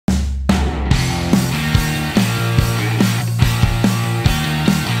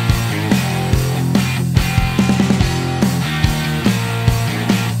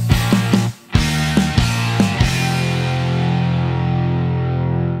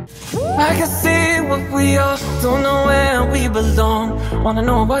I can see what we are, don't know where we belong. Wanna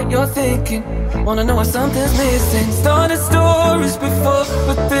know what you're thinking, wanna know if something's missing. Started stories before,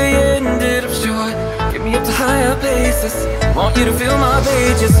 but they ended up short. Get me up to higher places, want you to fill my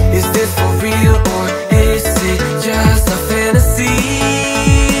pages. Is this for real or is it just a fantasy?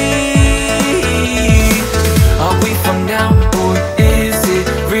 Are we from now or is it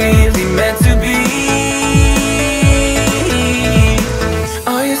really meant to be?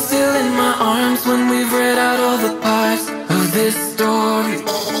 Are you still in my arms when we've read out all the parts of this story?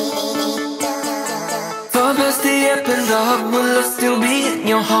 Far past the epilogue, will I still be in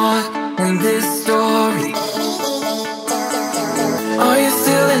your heart in this story? Are you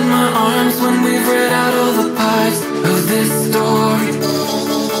still in my arms when we've read out all the parts of this story?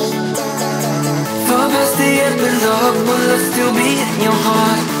 Far past the epilogue, will I still be in your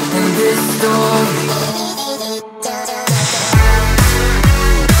heart in this story?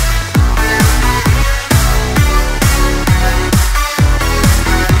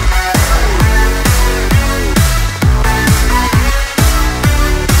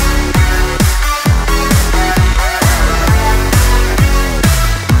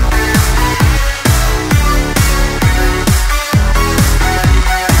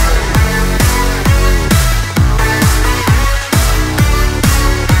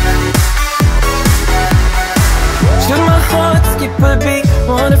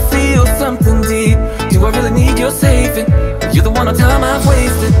 Wanna feel something deep. Do I really need your saving? You're the one on time I've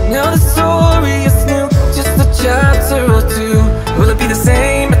wasted. Now the story is new, just a chapter or two. Will it be the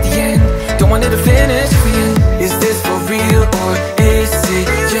same at the end? Don't want it to finish if we end. Is this for real or is it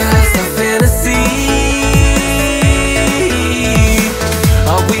just a fantasy?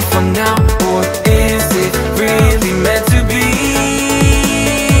 Are we from now or is it really meant to be?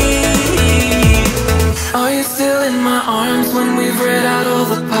 Are you still in my arms when we've read out all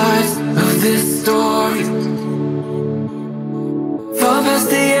the parts of this story? Far past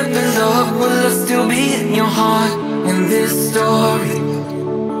the epilogue, will I still be in your heart in this story?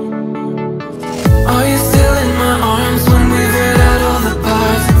 Are you still in my arms when we've read out all the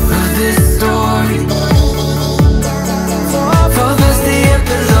parts of this story? Far past the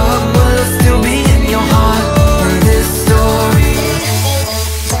epilogue, will I still be in your heart in this story?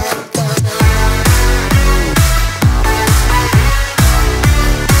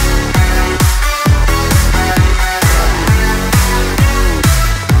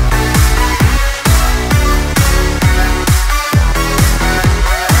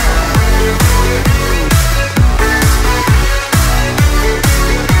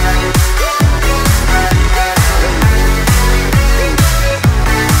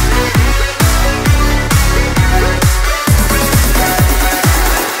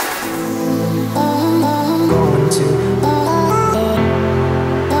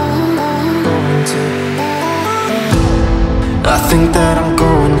 I think that I'm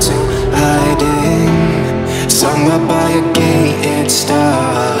going to hiding somewhere by a gated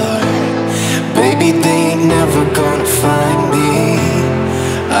star. Baby, they ain't never gonna find me.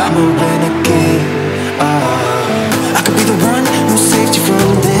 I'm a renegade. I could be the one who saved you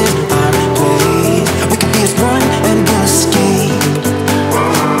from this place. We could be as one and we'll escape.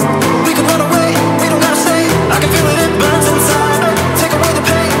 We could run away, we don't gotta stay. I can feel it, it burns inside me. Take away the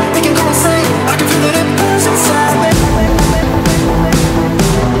pain, we can go insane. I can feel it, it burns inside me.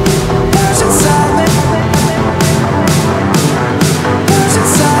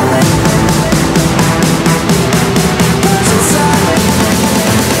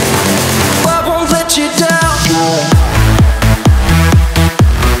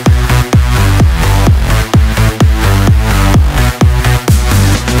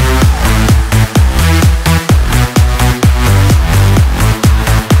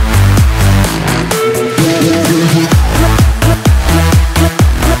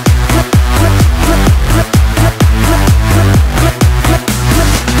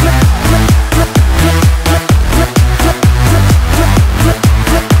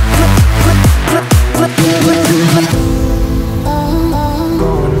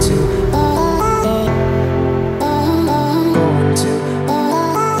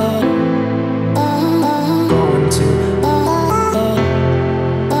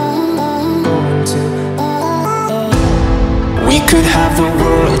 could have the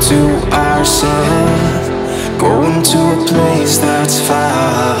world to ourselves, going to a place that's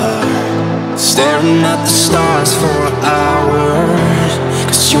far, staring at the stars for hours,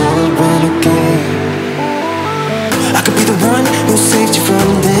 'cause you're a renegade. I could be the one who saved you from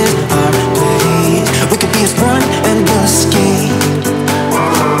this hard place. We could be as one and we'll escape.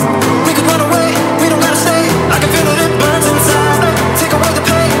 We could run away, we don't gotta stay. I can feel it, it burns inside me. Take away the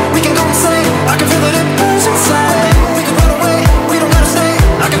pain, we can go inside.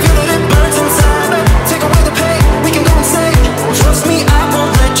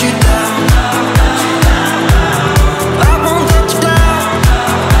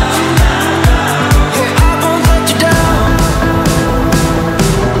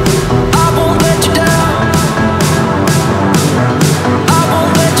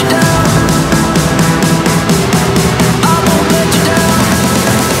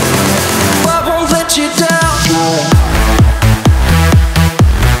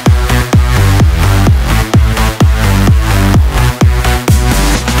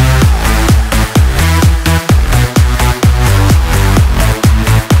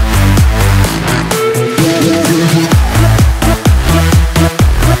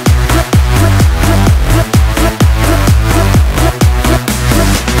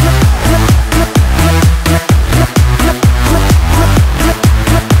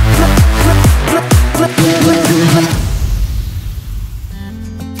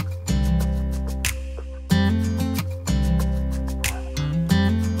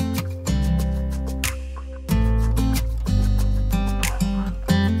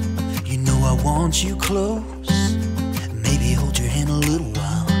 I want you close, maybe hold your hand a little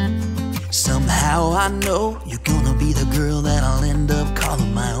while. Somehow I know you're gonna be the girl that I'll end up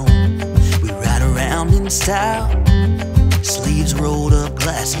calling my own. We ride around in style, sleeves rolled up,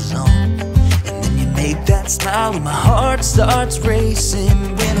 glasses on, and then you make that smile and my heart starts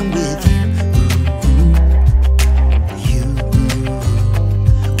racing when I'm with you.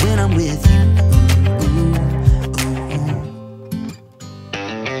 When I'm with you.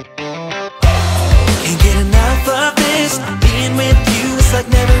 Can't get enough of this, being with you is like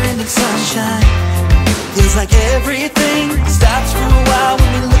never-ending sunshine. Feels like everything stops for a while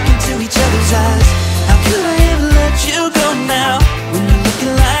when we look into each other's eyes. How could I ever let you go now when you're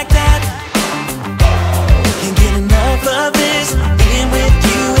looking like that? Can't get enough of this, being with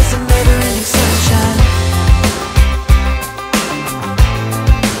you is a never-ending sunshine.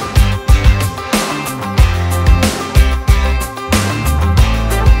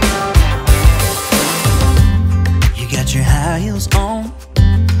 You got your high heels on,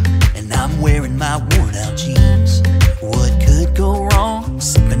 and I'm wearing my worn out jeans. What could go wrong?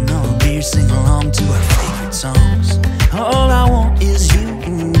 Sipping on a beer, sing along to our favorite songs. All I want is you.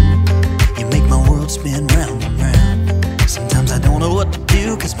 You make my world spin round and round. Sometimes I don't know what to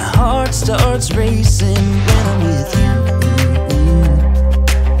do, cause my heart starts racing when I'm with you.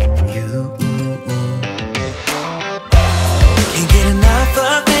 Can't get enough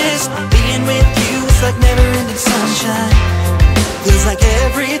of this, being with you is like never-ending sunshine. Feels like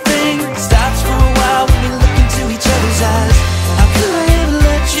everything stops for a while when we look into each other's eyes. How could I ever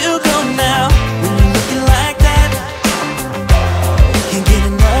let you go now when you're looking like that? Can't get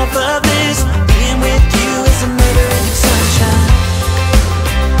enough of this, being with you is a never-ending sunshine.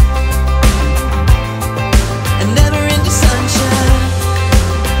 A never-ending sunshine.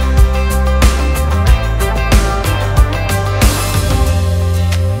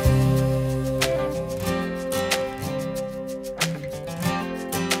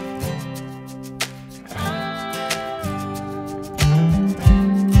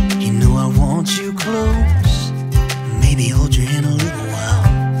 You know I want you close, maybe hold your hand a little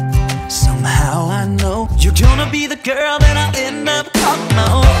while. Somehow I know you're gonna be the girl that I'll end up calling my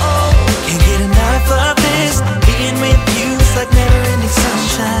own. Can't get enough of this, being with you is like never-ending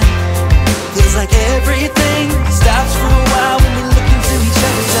sunshine. Feels like everything stops for a while when we look into each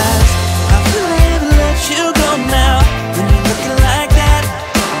other's eyes. How could I ever let you go now when you're looking like that?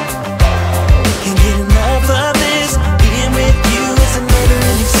 Can't get enough of this, being with you is a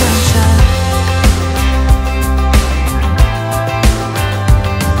never-ending sunshine.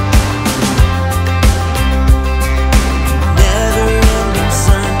 Never-ending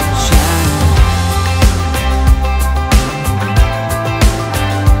sunshine.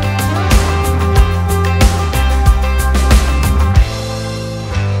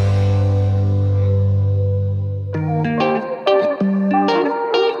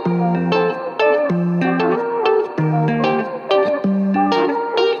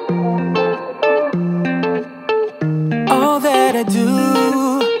 All that I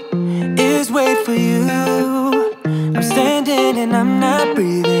do is wait for you. I'm standing and I'm not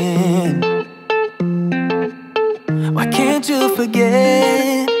breathing. Why can't you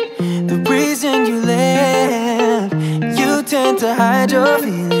forget the reason you left? You tend to hide your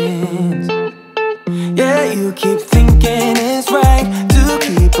feelings. Yeah, you keep thinking it's right to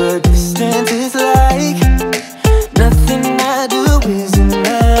keep a distance.